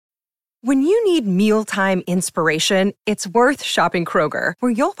When you need mealtime inspiration, it's worth shopping Kroger,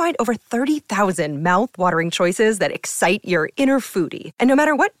 where you'll find over 30,000 mouth-watering choices that excite your inner foodie. And no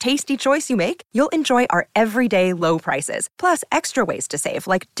matter what tasty choice you make, you'll enjoy our everyday low prices, plus extra ways to save,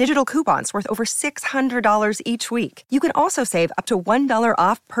 like digital coupons worth over $600 each week. You can also save up to $1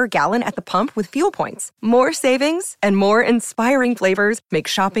 off per gallon at the pump with fuel points. More savings and more inspiring flavors make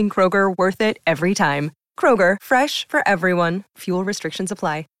shopping Kroger worth it every time. Kroger, fresh for everyone. Fuel restrictions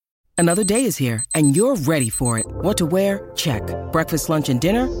apply. Another day is here, and you're ready for it. What to wear? Check. Breakfast, lunch, and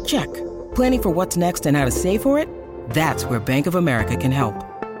dinner? Check. Planning for what's next and how to save for it? That's where Bank of America can help.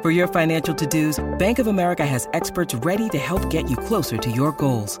 For your financial to-dos, Bank of America has experts ready to help get you closer to your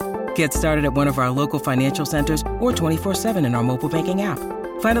goals. Get started at one of our local financial centers or 24/7 in our mobile banking app.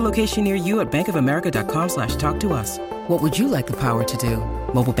 Find a location near you at bankofamerica.com/talktous. What would you like the power to do?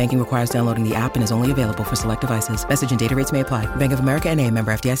 Mobile banking requires downloading the app and is only available for select devices. Message and data rates may apply. Bank of America N.A.,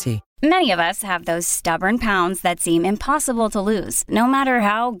 member FDIC. Many of us have those stubborn pounds that seem impossible to lose, no matter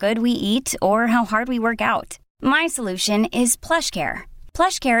how good we eat or how hard we work out. My solution is PlushCare.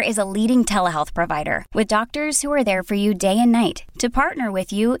 PlushCare is a leading telehealth provider with doctors who are there for you day and night to partner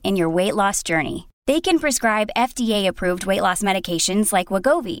with you in your weight loss journey. They can prescribe FDA-approved weight loss medications like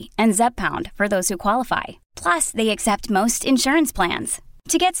Wegovy and Zepbound for those who qualify. Plus, they accept most insurance plans.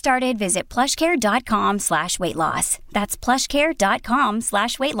 To get started, visit plushcare.com/weightloss. That's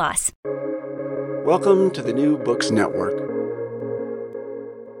plushcare.com/weightloss. Welcome to the New Books Network.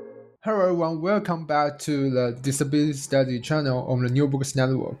 Hello everyone, welcome back to the Disability Study channel on the New Books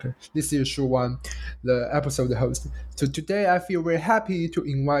Network. This is Shuwan, the episode host. So today I feel very happy to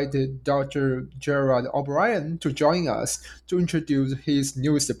invite Dr. Gerald O'Brien to join us to introduce his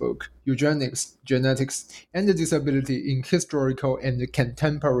newest book, Eugenics, Genetics, and Disability in Historical and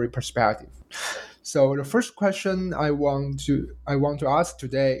Contemporary Perspective. So the first question I want to ask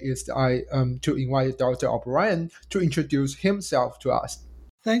today is to invite Dr. O'Brien to introduce himself to us.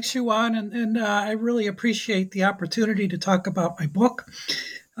 Thanks, Yuan, and I really appreciate the opportunity to talk about my book.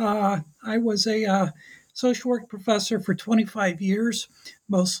 I was a social work professor for 25 years,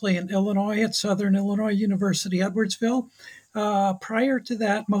 mostly in Illinois at Southern Illinois University, Edwardsville. Prior to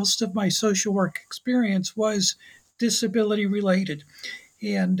that, most of my social work experience was disability-related.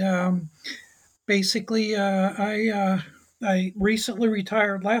 And basically, I recently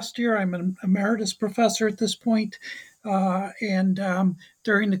retired last year. I'm an emeritus professor at this point. And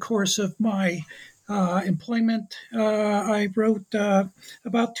during the course of my employment, I wrote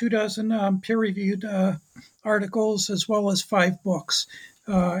about 24 peer-reviewed articles as well as 5 books.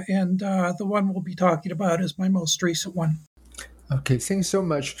 And the one we'll be talking about is my most recent one. Okay, thanks so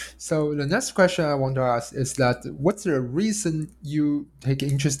much. So the next question I want to ask is that what's the reason you take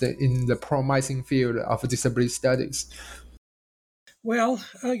interest in the promising field of disability studies? Well,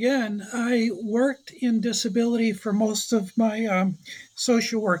 again, I worked in disability for most of my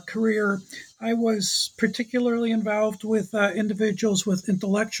social work career. I was particularly involved with individuals with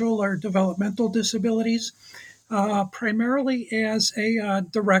intellectual or developmental disabilities, primarily as a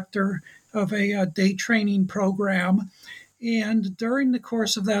director of a day training program. And during the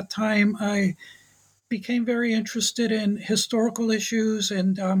course of that time, I became very interested in historical issues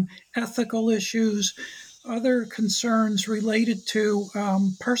and ethical issues, other concerns related to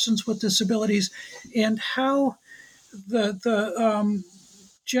persons with disabilities, and how the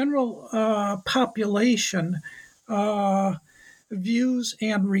general population views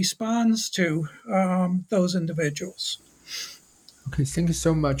and responds to those individuals. Okay, thank you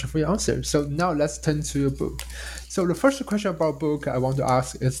so much for your answer. So now let's turn to your book. So the first question about book I want to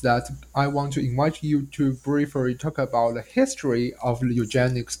ask is that I want to invite you to briefly talk about the history of the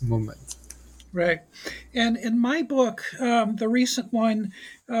eugenics movement. Right. And in my book, the recent one,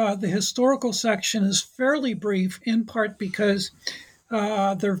 the historical section is fairly brief, in part because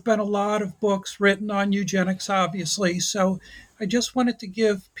there have been a lot of books written on eugenics, obviously. So I just wanted to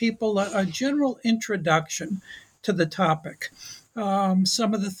give people a general introduction to the topic.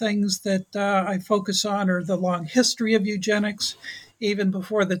 Some of the things that I focus on are the long history of eugenics, even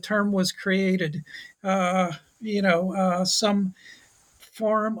before the term was created. Some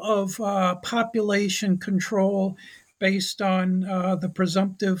form of population control based on the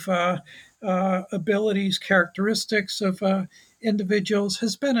presumptive abilities, characteristics of individuals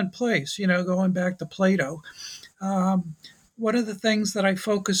has been in place, going back to Plato. One of the things that I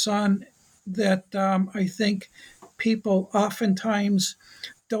focus on that I think people oftentimes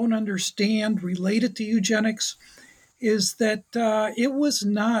don't understand related to eugenics is that it was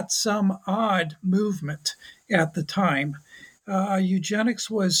not some odd movement at the time. Eugenics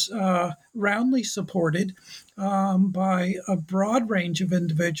was roundly supported by a broad range of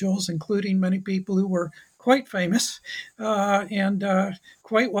individuals, including many people who were quite famous and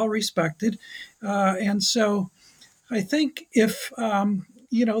quite well respected. And so I think if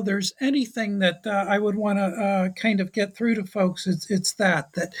there's anything that I would want to kind of get through to folks, it's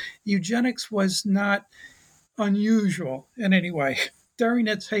that eugenics was not unusual in any way during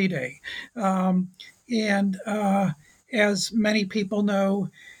its heyday. And as many people know,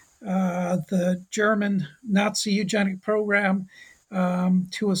 the German Nazi eugenic program,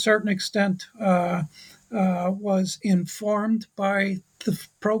 to a certain extent, was informed by the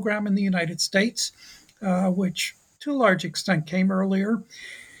program in the United States, which to a large extent came earlier.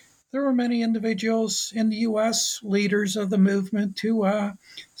 There were many individuals in the U.S., leaders of the movement, who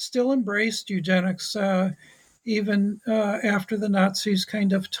still embraced eugenics, even after the Nazis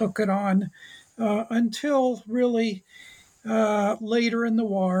kind of took it on, until really later in the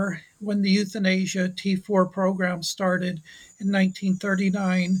war, when the euthanasia T4 program started in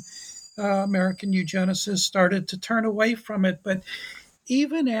 1939. American eugenicists started to turn away from it. But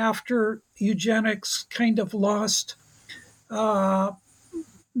even after eugenics kind of lost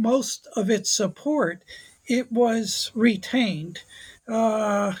most of its support, it was retained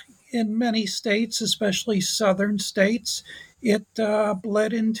in many states, especially southern states. It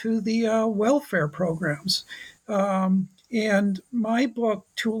bled into the welfare programs. And my book,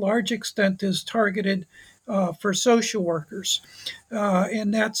 to a large extent, is targeted for social workers.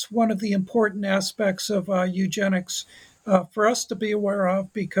 And that's one of the important aspects of eugenics for us to be aware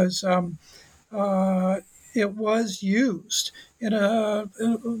of, because it was used in a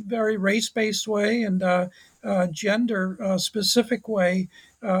very race-based way and gender-specific way,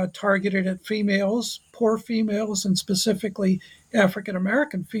 targeted at females, poor females, and specifically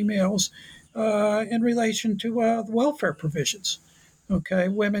African-American females, in relation to welfare provisions. Okay,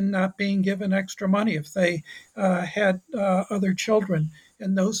 women not being given extra money if they had other children,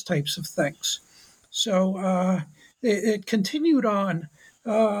 and those types of things. So it continued on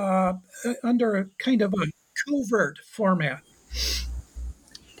under a kind of a covert format.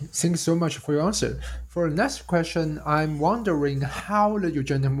 Thanks so much for your answer. For the next question, I'm wondering how the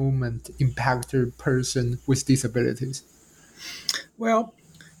eugenic movement impacted person with disabilities. Well,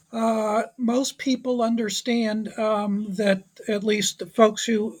 most people understand that, at least the folks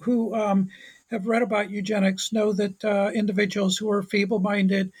who have read about eugenics know that individuals who are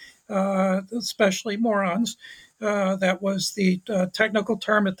feeble-minded, especially morons, that was the technical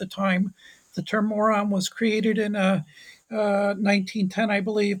term at the time. The term moron was created in 1910, I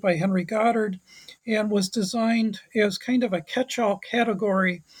believe, by Henry Goddard, and was designed as kind of a catch-all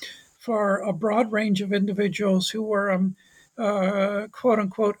category for a broad range of individuals who were quote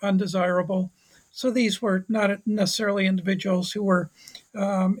unquote undesirable. So these were not necessarily individuals who were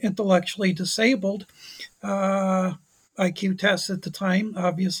intellectually disabled. IQ tests at the time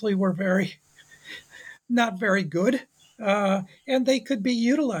obviously were not very good, and they could be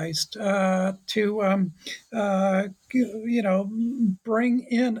utilized to bring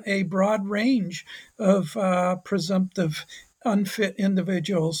in a broad range of presumptive unfit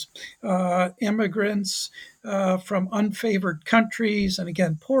individuals, immigrants from unfavored countries, and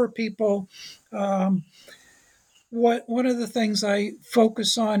again, poor people. One of the things I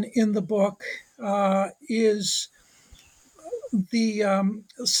focus on in the book is the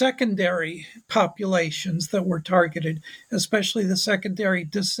secondary populations that were targeted, especially the secondary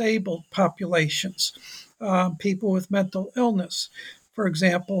disabled populations, people with mental illness, for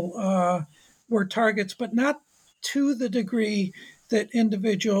example, were targets, but not to the degree that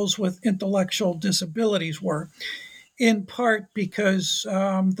individuals with intellectual disabilities were, in part because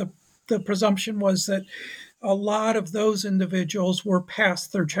the presumption was that a lot of those individuals were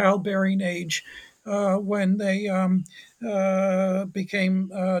past their childbearing age when they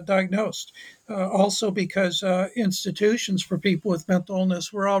became diagnosed. Also, because institutions for people with mental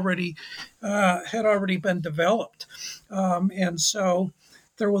illness were had already been developed, and so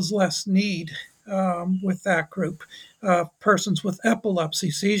there was less need with that group. Persons with epilepsy,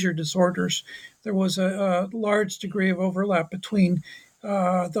 seizure disorders, there was a large degree of overlap between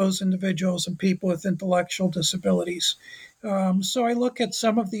those individuals and people with intellectual disabilities. So I look at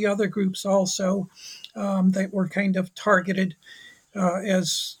some of the other groups also that were kind of targeted,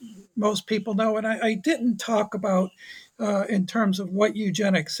 as most people know. And I didn't talk about in terms of what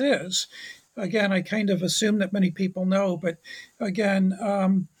eugenics is. Again, I kind of assume that many people know, but again,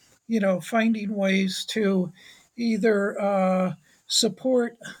 finding ways to either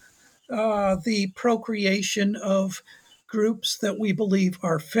support the procreation of groups that we believe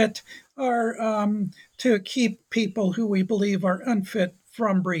are fit, are to keep people who we believe are unfit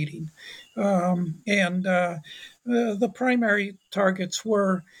from breeding. And the primary targets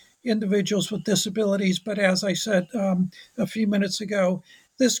were individuals with disabilities, but as I said a few minutes ago,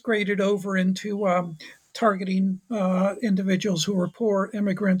 this graded over into targeting individuals who were poor,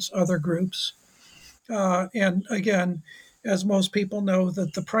 immigrants, other groups. And again, as most people know,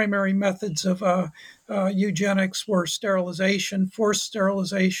 that the primary methods of eugenics were sterilization, forced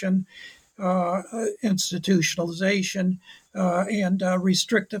sterilization, institutionalization, and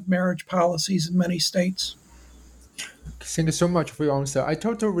restrictive marriage policies in many states. Thank you so much for your answer. I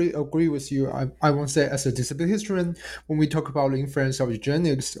totally agree with you. I won't say as a disability historian, when we talk about the influence of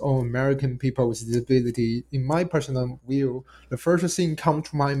eugenics on American people with disability, in my personal view, the first thing come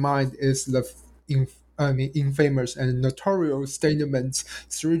to my mind is the infamous and notorious statements,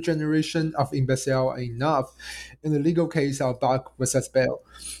 three generations of imbecile are enough, in the legal case of Buck versus Bell.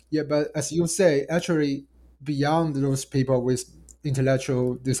 Yeah, but as you say, actually, beyond those people with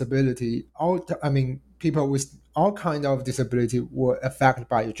intellectual disability, people with all kind of disability were affected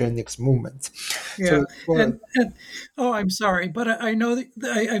by eugenics movement. Yeah, So for and oh, I'm sorry, but I know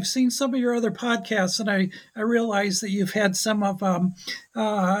that I've seen some of your other podcasts, and I realize that you've had some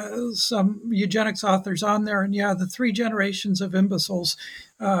eugenics authors on there, and yeah, the three generations of imbeciles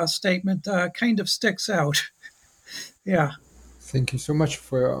statement kind of sticks out. Yeah. Thank you so much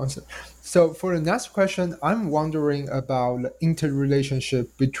for your answer. So for the next question, I'm wondering about the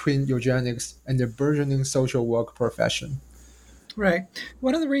interrelationship between eugenics and the burgeoning social work profession. Right.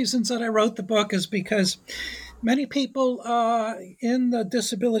 One of the reasons that I wrote the book is because many people in the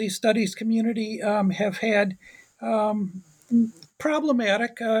disability studies community have had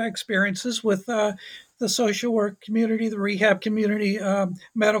problematic experiences with the social work community, the rehab community,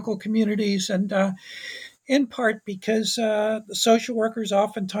 medical communities, and in part because the social workers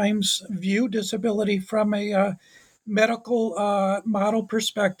oftentimes view disability from a medical model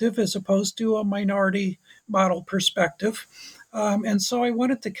perspective as opposed to a minority model perspective. And so I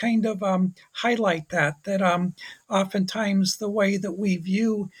wanted to kind of highlight that oftentimes the way that we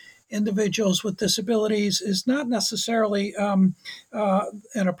view individuals with disabilities is not necessarily an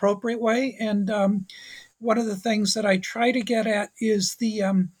appropriate way. And one of the things that I try to get at is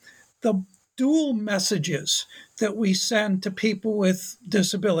the dual messages that we send to people with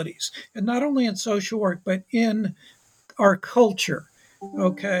disabilities, and not only in social work, but in our culture.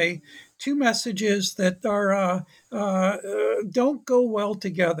 Okay, two messages that are don't go well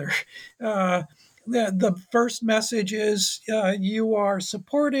together. The first message is you are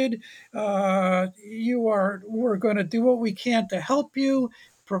supported. We're going to do what we can to help you,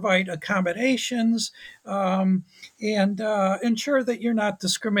 provide accommodations, and ensure that you're not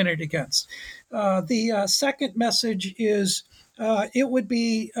discriminated against. The second message is it would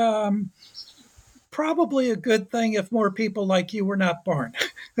be probably a good thing if more people like you were not born.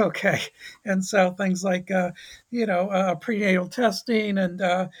 Okay. And so things like, prenatal testing and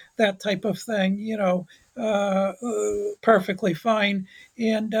that type of thing, perfectly fine.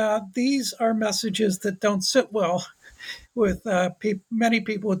 And these are messages that don't sit well with many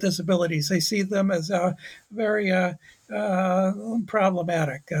people with disabilities. They see them as very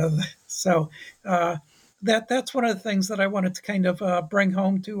problematic. That's one of the things that I wanted to kind of bring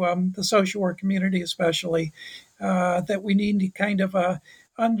home to the social work community, especially that we need to kind of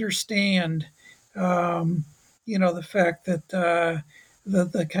understand, the fact that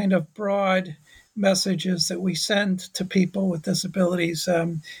the kind of broad messages that we send to people with disabilities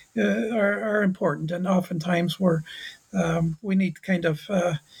are important, and oftentimes we need to kind of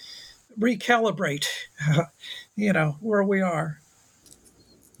recalibrate, where we are.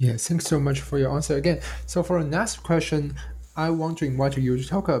 Yeah, thanks so much for your answer again. So for the next question, I want to invite you to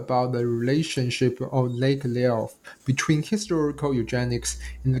talk about the relationship or lack thereof between historical eugenics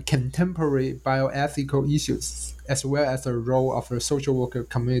and the contemporary bioethical issues, as well as the role of the social worker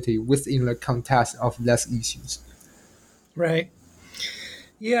community within the context of these issues. Right.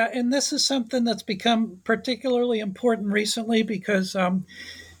 Yeah, and this is something that's become particularly important recently because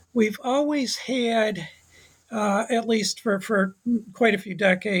we've always had, at least for quite a few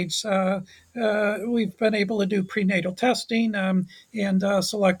decades, we've been able to do prenatal testing and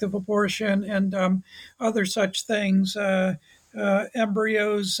selective abortion and other such things.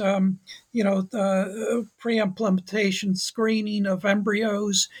 Embryos, the pre-implantation screening of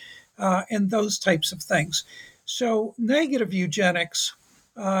embryos, and those types of things. So, negative eugenics,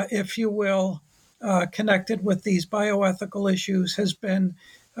 if you will, connected with these bioethical issues, has been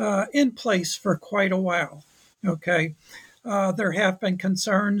in place for quite a while. Okay. There have been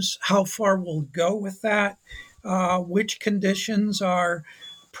concerns how far we'll go with that, which conditions are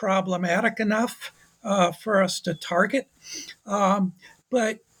problematic enough for us to target.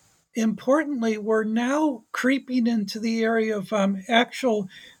 But importantly, we're now creeping into the area of actual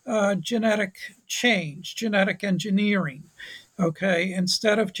genetic change, genetic engineering. Okay,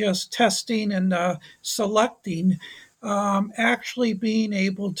 instead of just testing and selecting, actually being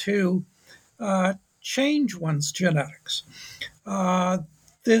able to change one's genetics.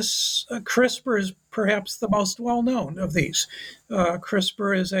 This CRISPR is perhaps the most well known of these.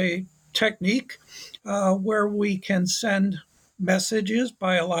 CRISPR is a technique where we can send messages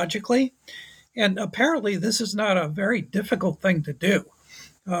biologically, and apparently this is not a very difficult thing to do.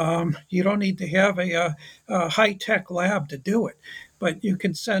 You don't need to have a high-tech lab to do it, but you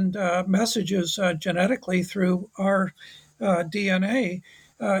can send messages genetically through our DNA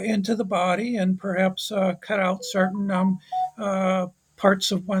into the body and perhaps cut out certain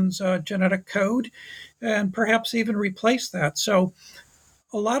parts of one's genetic code and perhaps even replace that. So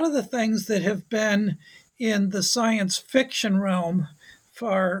a lot of the things that have been in the science fiction realm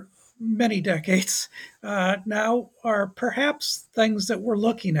for many decades now are perhaps things that we're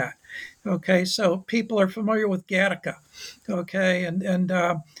looking at. Okay, so people are familiar with Gattaca, okay, and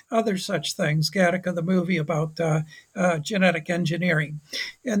other such things. Gattaca, the movie about genetic engineering.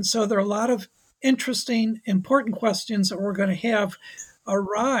 And so there are a lot of interesting, important questions that we're going to have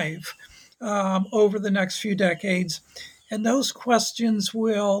arrive over the next few decades. And those questions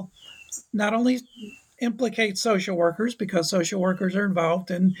will not only implicate social workers, because social workers are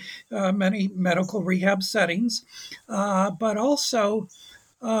involved in many medical rehab settings, but also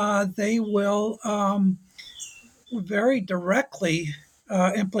they will very directly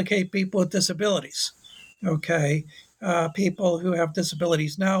implicate people with disabilities. Okay, people who have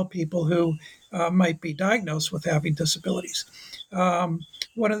disabilities now, people who might be diagnosed with having disabilities.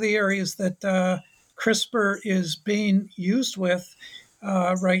 One of the areas that CRISPR is being used with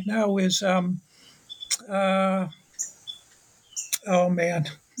right now is, oh man,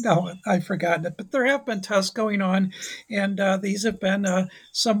 no, I've forgotten it. But there have been tests going on, and these have been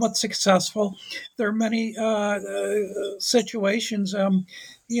somewhat successful. There are many situations,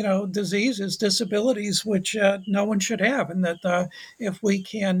 diseases, disabilities, which no one should have, and that if we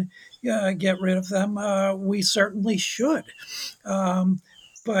can get rid of them, we certainly should.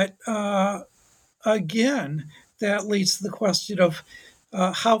 But again, that leads to the question of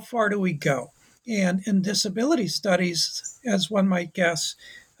how far do we go? And in disability studies, as one might guess,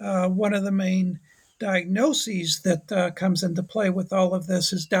 one of the main diagnoses that comes into play with all of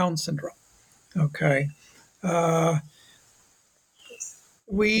this is Down syndrome. Okay.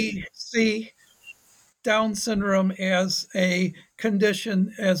 We see Down syndrome as a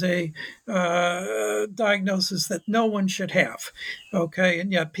condition, as a diagnosis that no one should have. Okay,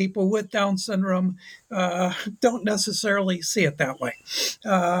 and yet people with Down syndrome don't necessarily see it that way.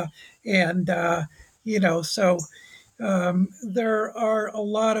 So there are a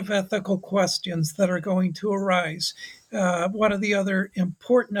lot of ethical questions that are going to arise. One of the other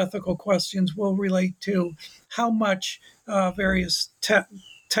important ethical questions will relate to how much various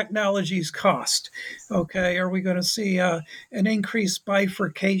technologies cost. Okay, are we going to see an increased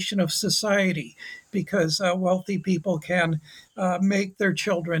bifurcation of society because wealthy people can make their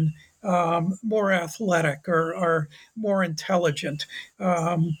children more athletic or more intelligent?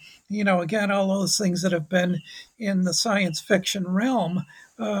 Again, all those things that have been in the science fiction realm,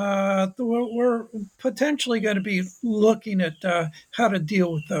 we're potentially going to be looking at how to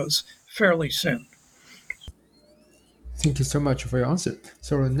deal with those fairly soon. Thank you so much for your answer.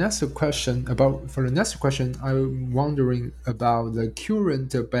 So for the next question, I'm wondering about the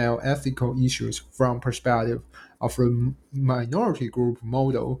current bioethical issues from perspective of a minority group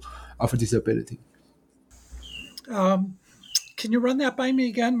model of disability. Can you run that by me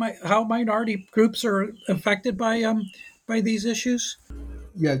again? How minority groups are affected by these issues?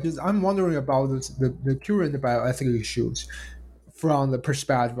 Yeah, I'm wondering about the current bioethical issues from the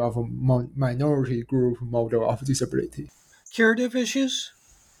perspective of a minority group model of disability. Curative issues?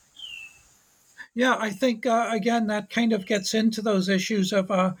 Yeah, I think, again, that kind of gets into those issues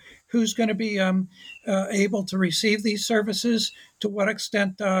of who's going to be able to receive these services, to what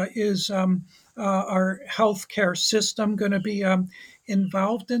extent is our healthcare system going to be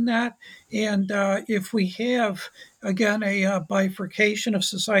involved in that, and if we have, again, a bifurcation of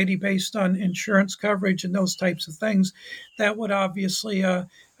society based on insurance coverage and those types of things, that would obviously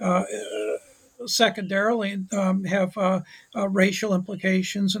secondarily have racial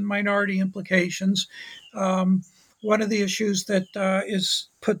implications and minority implications. One of the issues that is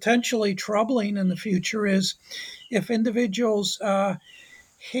potentially troubling in the future is if individuals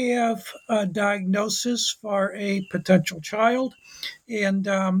have a diagnosis for a potential child and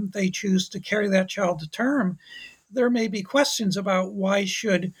they choose to carry that child to term, there may be questions about why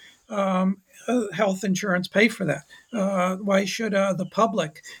should health insurance pay for that? Why should the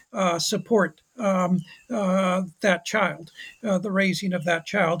public support that child, the raising of that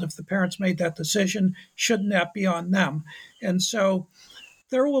child? If the parents made that decision, shouldn't that be on them? And so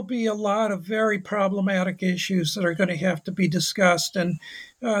there will be a lot of very problematic issues that are going to have to be discussed. And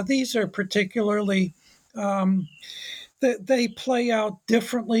these are particularly they play out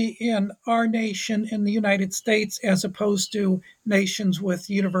differently in our nation, in the United States, as opposed to nations with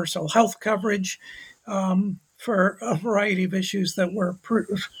universal health coverage, for a variety of issues that were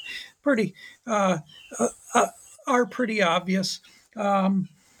pretty are pretty obvious. And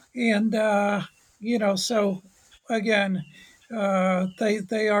so again,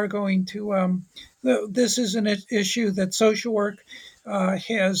 they are going to. This is an issue that social work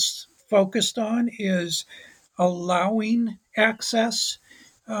has focused on, is allowing access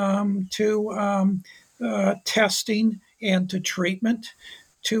to testing and to treatment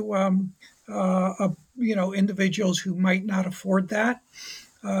to individuals who might not afford that.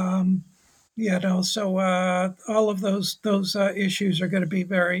 So all of those issues are going to be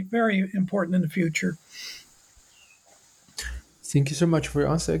very, very important in the future. Thank you so much for your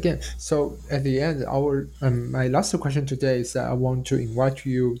answer again. So at the end, our my last question today is that I want to invite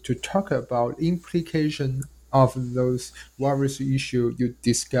you to talk about implication of those various issues you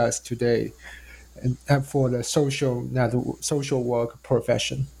discussed today, and for the social work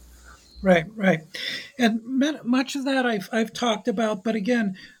profession. Right. And much of that I've talked about, but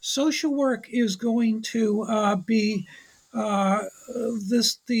again, social work is going to be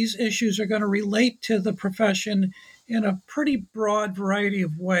these issues are going to relate to the profession in a pretty broad variety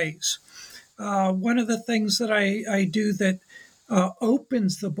of ways. One of the things that I do that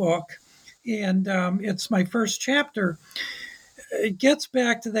opens the book, and it's my first chapter, it gets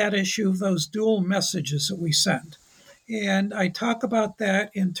back to that issue of those dual messages that we send. And I talk about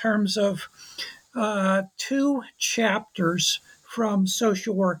that in terms of two chapters from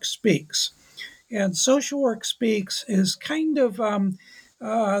Social Work Speaks. And Social Work Speaks is kind of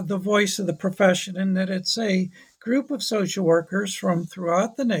the voice of the profession, in that it's a group of social workers from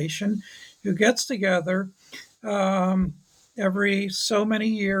throughout the nation who gets together every so many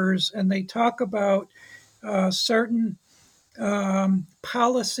years, and they talk about certain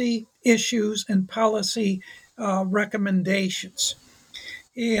policy issues and policy recommendations.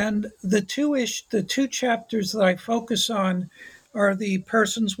 And the two chapters that I focus on are the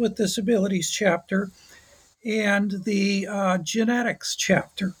Persons with Disabilities chapter and the Genetics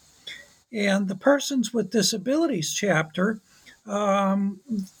chapter. And the Persons with Disabilities chapter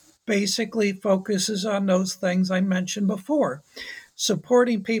basically focuses on those things I mentioned before: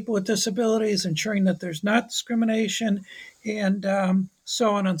 supporting people with disabilities, ensuring that there's not discrimination, and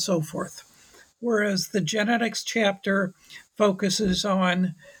so on and so forth. Whereas the Genetics chapter focuses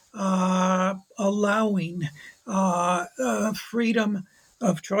on allowing freedom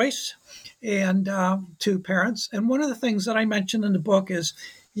of choice and to parents. And one of the things that I mentioned in the book is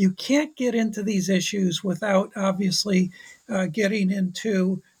you can't get into these issues without obviously getting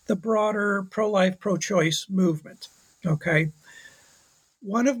into the broader pro-life, pro-choice movement. Okay.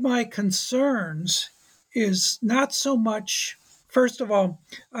 One of my concerns is not so much, first of all,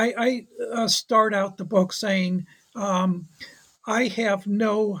 I start out the book saying I have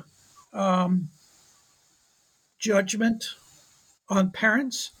no judgment on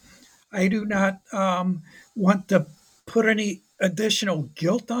parents. I do not want to put any additional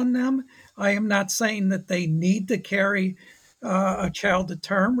guilt on them. I am not saying that they need to carry a child to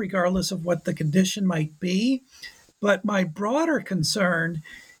term, regardless of what the condition might be. But my broader concern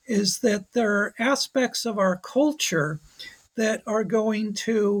is that there are aspects of our culture that are going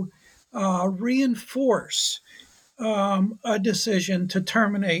to reinforce a decision to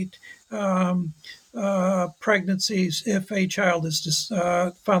terminate pregnancies if a child is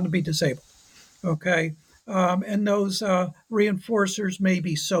found to be disabled. Okay. And those reinforcers may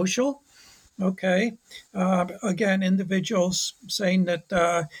be social. Okay. Again, individuals saying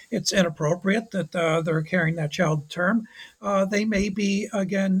that it's inappropriate that they're carrying that child to term. They may be,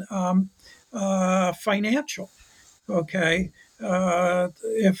 again, financial. Okay.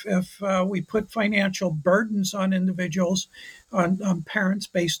 If we put financial burdens on individuals, on parents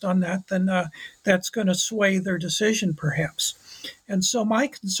based on that, then that's going to sway their decision, perhaps. And so my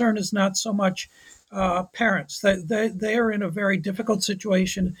concern is not so much parents. They are in a very difficult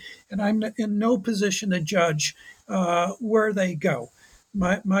situation, and I'm in no position to judge where they go.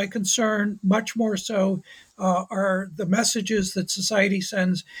 My concern, much more so, are the messages that society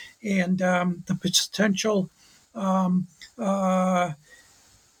sends and the potential um, uh,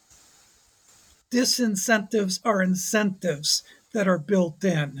 disincentives or incentives that are built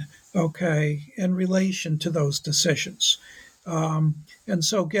in, okay, in relation to those decisions. And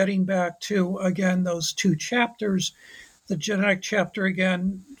so, getting back to again those two chapters, the genetic chapter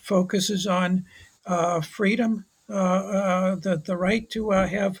again focuses on freedom, the right to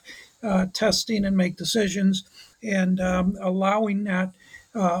have testing and make decisions, and allowing that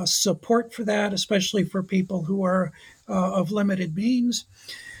support for that, especially for people who are of limited means.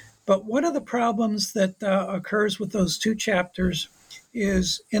 But one of the problems that occurs with those two chapters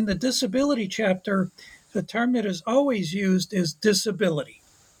is in the disability chapter, the term that is always used is disability.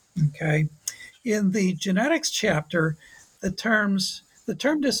 Okay. In the genetics chapter, the term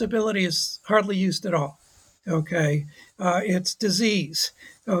disability is hardly used at all. Okay, it's disease.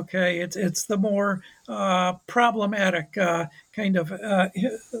 Okay, it's the more problematic kind of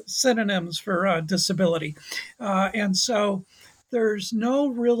synonyms for disability, and so there's no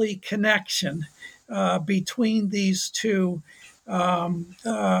really connection between these two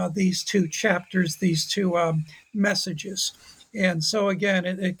chapters, these two messages. And so again,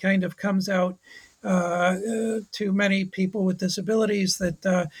 it kind of comes out to many people with disabilities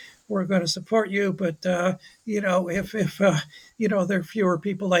that we're going to support you, but if there are fewer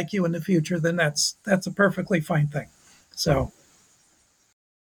people like you in the future, then that's a perfectly fine thing. So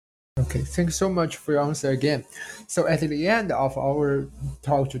Okay, thanks so much for your answer again. So at the end of our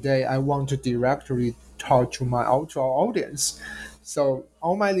talk today, I want to directly talk to our audience. So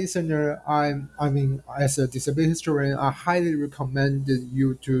all my listener, as a disability historian, I highly recommend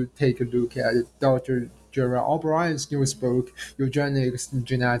you to take a look at Dr. Gerald O'Brien's newest book, Eugenics,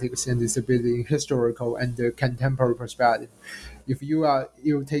 Genetics, and Disability in Historical and Contemporary Perspective. If you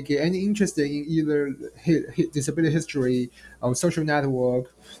take any interest in either disability history or social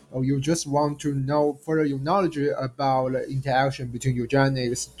network, or you just want to know further your knowledge about the interaction between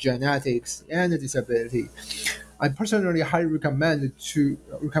eugenics, genetics, and disability, I personally highly recommend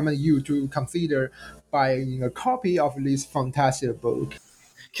you to consider buying a copy of this fantastic book.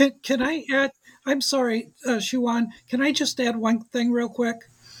 can I add? I'm sorry, Shuan. Can I just add one thing real quick?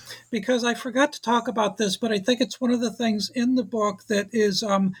 Because I forgot to talk about this, but I think it's one of the things in the book that is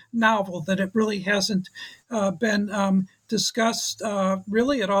novel, that it really hasn't been discussed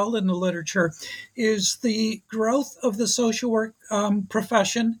really at all in the literature, is the growth of the social work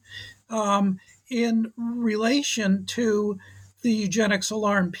profession um, in relation to the eugenics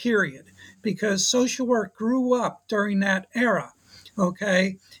alarm period, because social work grew up during that era.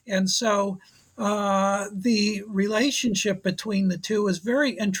 Okay. And so the relationship between the two is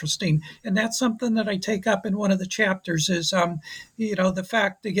very interesting, and that's something that I take up in one of the chapters. Is the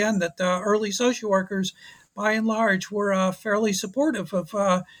fact again that the early social workers, by and large, were fairly supportive of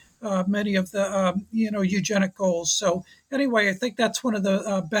many of the eugenic goals. So anyway, I think that's one of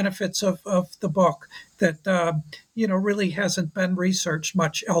the benefits of the book that really hasn't been researched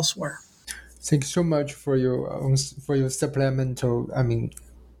much elsewhere. Thanks so much for your supplemental,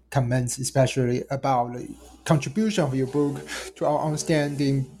 comments, especially about the contribution of your book to our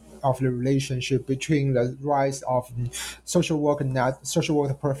understanding of the relationship between the rise of social work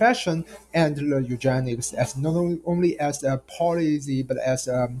profession and the eugenics as not only as a policy but as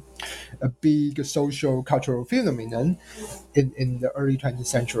a big social cultural phenomenon in the early 20th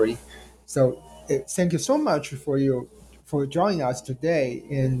century. So thank you so much for joining us today,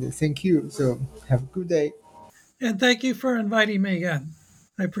 and thank you. So have a good day. And thank you for inviting me again.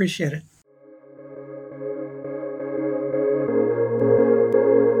 I appreciate it.